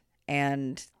perfect.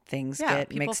 And things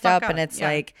get mixed up. And it's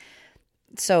like,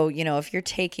 so, if you're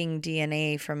taking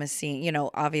DNA from a scene,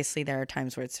 obviously there are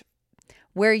times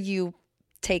where you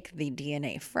take the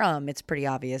DNA from, it's pretty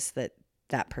obvious that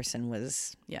that person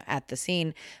was at the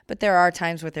scene. But there are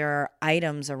times where there are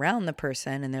items around the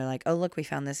person and they're like, oh, look, we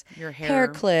found this hair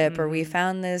clip or we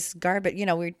found this garbage.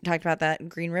 We talked about that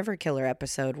Green River Killer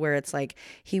episode where it's like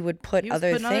he would put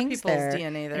other things there.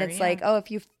 DNA there. And it's like, oh, if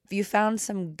you found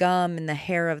some gum in the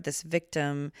hair of this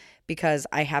victim because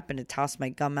I happened to toss my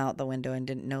gum out the window and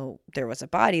didn't know there was a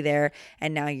body there.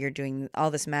 And now you're doing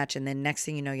all this match. And then next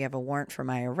thing you know, you have a warrant for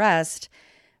my arrest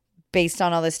based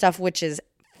on all this stuff, which is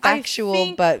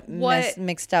factual but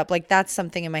mixed up. Like that's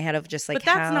something in my head of just like, but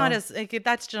that's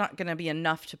not going to be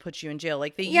enough to put you in jail.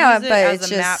 Like they use it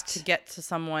as a map to get to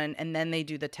someone, and then they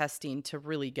do the testing to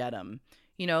really get them.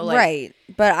 Right?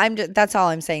 But that's all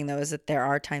I'm saying though is that there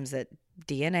are times that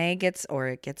DNA gets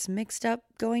mixed up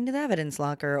going to the evidence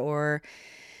locker or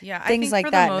things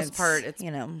like that. For the most part, it's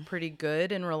pretty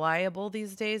good and reliable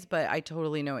these days. But I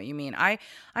totally know what you mean.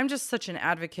 I'm just such an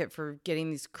advocate for getting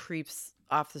these creeps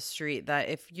off the street that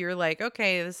if you're like,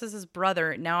 okay, this is his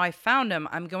brother, now I found him,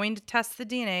 I'm going to test the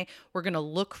DNA, we're going to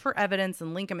look for evidence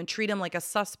and link him and treat him like a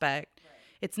suspect.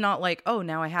 It's not like, oh,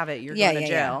 now I have it, you're going to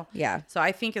jail. Yeah. So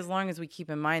I think as long as we keep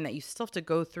in mind that you still have to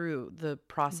go through the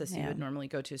process you would normally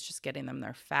go to, it's just getting them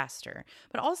there faster.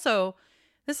 But also,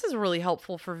 this is really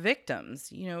helpful for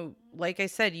victims. Like I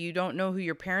said, you don't know who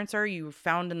your parents are, you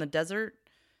found in the desert,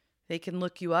 they can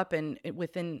look you up and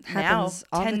within happens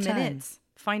now 10 all the time. minutes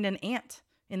find an aunt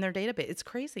in their database. It's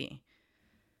crazy.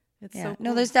 It's so cool.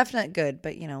 No, there's definite good,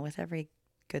 but with every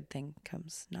good thing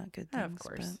comes not good things. Of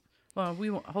course. Well, we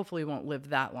hopefully won't live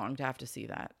that long to have to see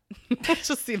that.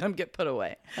 Just see them get put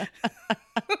away.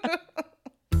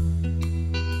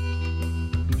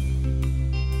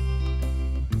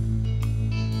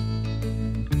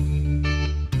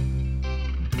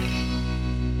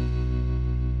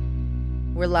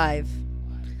 We're live.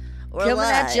 We're Coming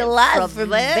live at you live from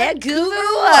Vancouver,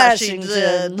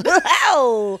 Washington.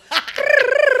 Wow.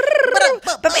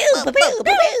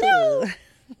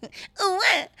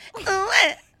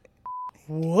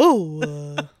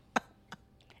 Whoa.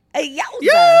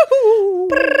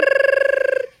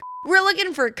 We're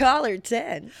looking for caller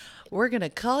 10. We're going to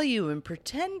call you and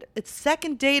pretend it's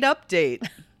second date update.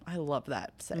 I love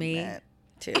that segment. Me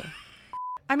too.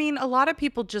 I mean, a lot of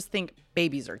people just think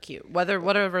babies are cute,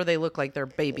 whatever they look like, they're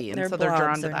baby. And They're so they're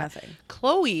drawn blobs to or that. nothing.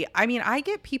 Chloe, I mean, I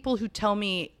get people who tell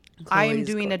me I am Chloe's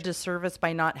doing a gorgeous. disservice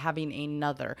by not having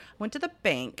another. I went to the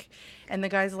bank and the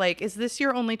guy's like, is this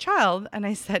your only child? And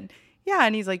I said, yeah.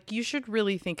 And he's like, you should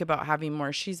really think about having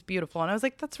more. She's beautiful. And I was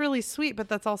like, that's really sweet. But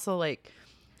that's also like,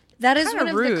 That is Kinda one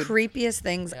of rude. the creepiest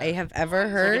things I have ever It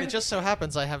heard. just so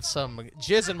happens I have some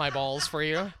jizz in my balls for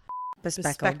you.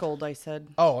 Bespectacled. speckled, I said.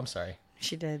 Oh, I'm sorry.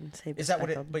 She did say Is that what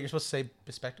bespectacled. but you're supposed to say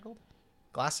bespectacled?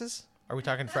 Glasses? Are we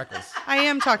talking freckles? I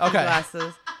am talking Okay.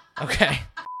 glasses. Okay.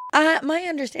 My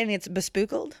understanding, it's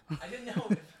bespookled. I didn't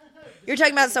know. You're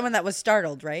talking about someone that was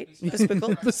startled, right?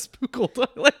 Bespookled? Bespookled.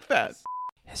 I like that.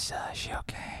 Is she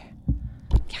okay?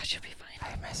 Yeah, she'll be fine.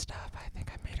 I messed up. I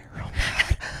think I made her real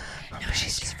mad. No,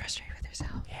 she's just frustrated with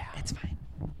herself. Yeah. It's fine.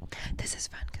 This is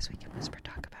fun because we can whisper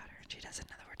talk about her and she doesn't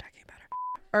know that we're talking about her.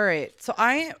 All right. So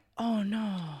oh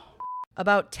no.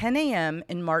 About 10 a.m.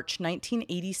 in March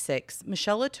 1986,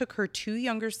 Michelle took her two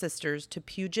younger sisters to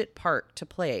Puget Park to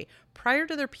play prior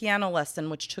to their piano lesson,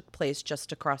 which took place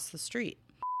just across the street.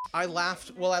 I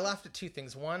laughed. Well, I laughed at two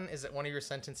things. One is that one of your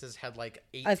sentences had like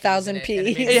 8 1,000 P's. in it,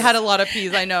 and P's. made It had a lot of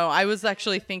P's, I know. I was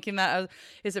actually thinking that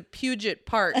is a Puget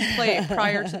Park play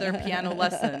prior to their piano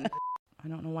lesson. I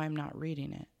don't know why I'm not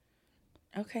reading it.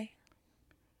 Okay.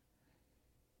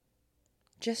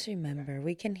 Just remember,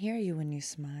 we can hear you when you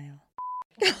smile.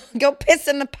 Go piss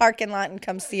in the parking lot and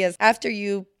come see us after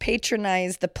you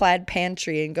patronize the Plaid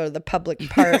Pantry and go to the public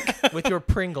park. with your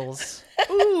Pringles.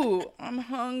 Ooh, I'm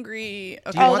hungry.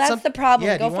 Okay. Do you Oh, want that's some- the problem.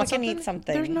 Yeah, do Go you want fucking something? eat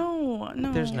something. There's no.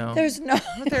 There's no. There's no.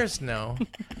 There's no.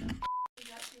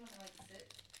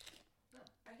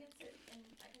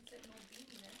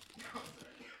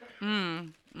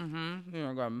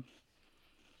 You're good.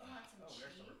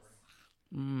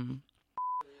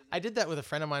 I did that with a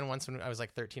friend of mine once when I was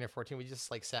like 13 or 14. We just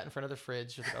like sat in front of the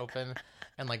fridge with it open,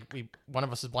 and like one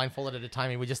of us was blindfolded at a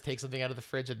time, and we just take something out of the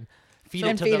fridge and feed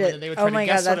it to them, and then they would try Oh my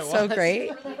to god, guess what it that's so was.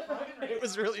 great. It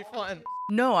was really fun.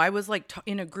 No, I was like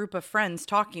in a group of friends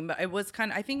talking, but it was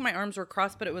kind of, I think my arms were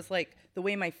crossed, but it was like the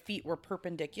way my feet were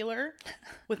perpendicular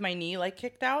with my knee like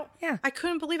kicked out. Yeah. I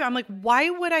couldn't believe it. I'm like, why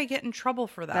would I get in trouble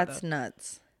for that? That's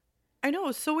nuts. I know, it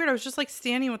was so weird. I was just like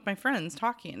standing with my friends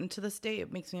talking, and to this day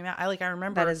it makes me mad. I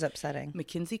remember That is upsetting.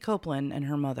 Mackenzie Copeland and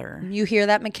her mother. You hear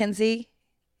that, Mackenzie?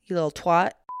 You little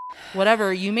twat.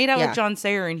 Whatever, you made out Yeah. with John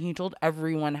Sayer and he told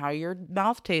everyone how your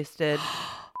mouth tasted.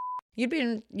 You'd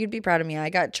be proud of me. I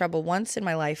got in trouble once in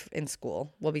my life in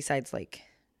school. Well, besides like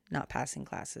not passing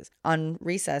classes on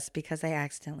recess because I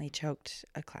accidentally choked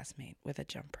a classmate with a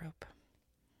jump rope.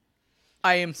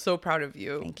 I am so proud of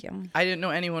you. Thank you. I didn't know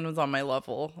anyone was on my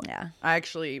level. Yeah. I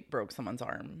actually broke someone's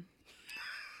arm.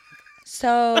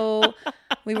 So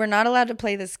we were not allowed to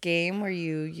play this game where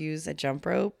you use a jump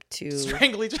rope to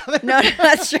Strangle each other. No,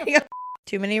 not strangle.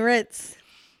 Too many Ritz.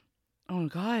 Oh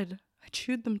God, I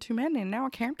chewed them too many and now I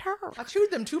can't talk. I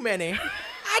chewed them too many.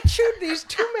 I chewed these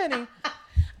too many.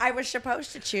 I was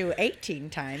supposed to chew 18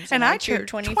 times And I chewed chewed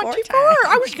 24 times.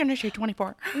 I was going to say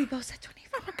 24. We both said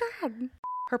 24. Oh my God.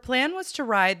 Her plan was to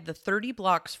ride the 30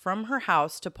 blocks from her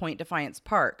house to Point Defiance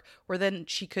Park, where then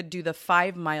she could do the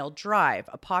 5-mile drive,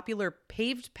 a popular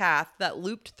paved path that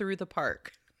looped through the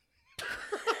park.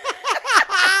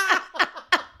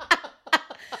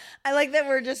 I like that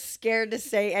we're just scared to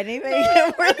say anything.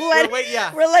 We're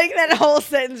We're like that whole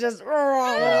sentence just.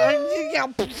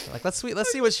 Like let's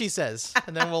see what she says,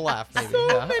 and then we'll laugh maybe.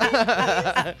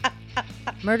 Yeah.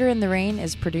 Murder in the Rain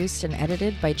is produced and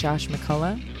edited by Josh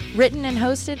McCullough. Written and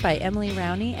hosted by Emily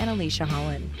Rowney and Alicia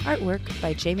Holland. Artwork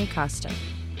by Jamie Costa.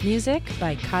 Music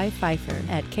by Kai Pfeiffer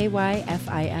at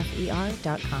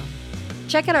kyfifer.com.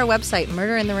 Check out our website,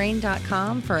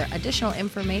 murderintherain.com, for additional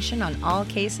information on all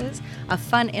cases, a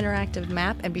fun interactive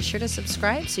map, and be sure to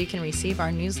subscribe so you can receive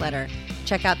our newsletter.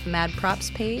 Check out the Mad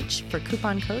Props page for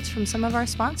coupon codes from some of our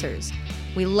sponsors.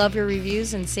 We love your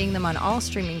reviews and seeing them on all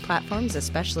streaming platforms,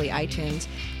 especially iTunes.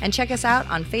 And check us out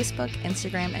on Facebook,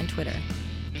 Instagram, and Twitter.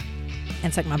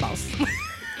 And suck my balls.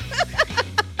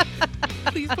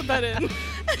 Please put that in.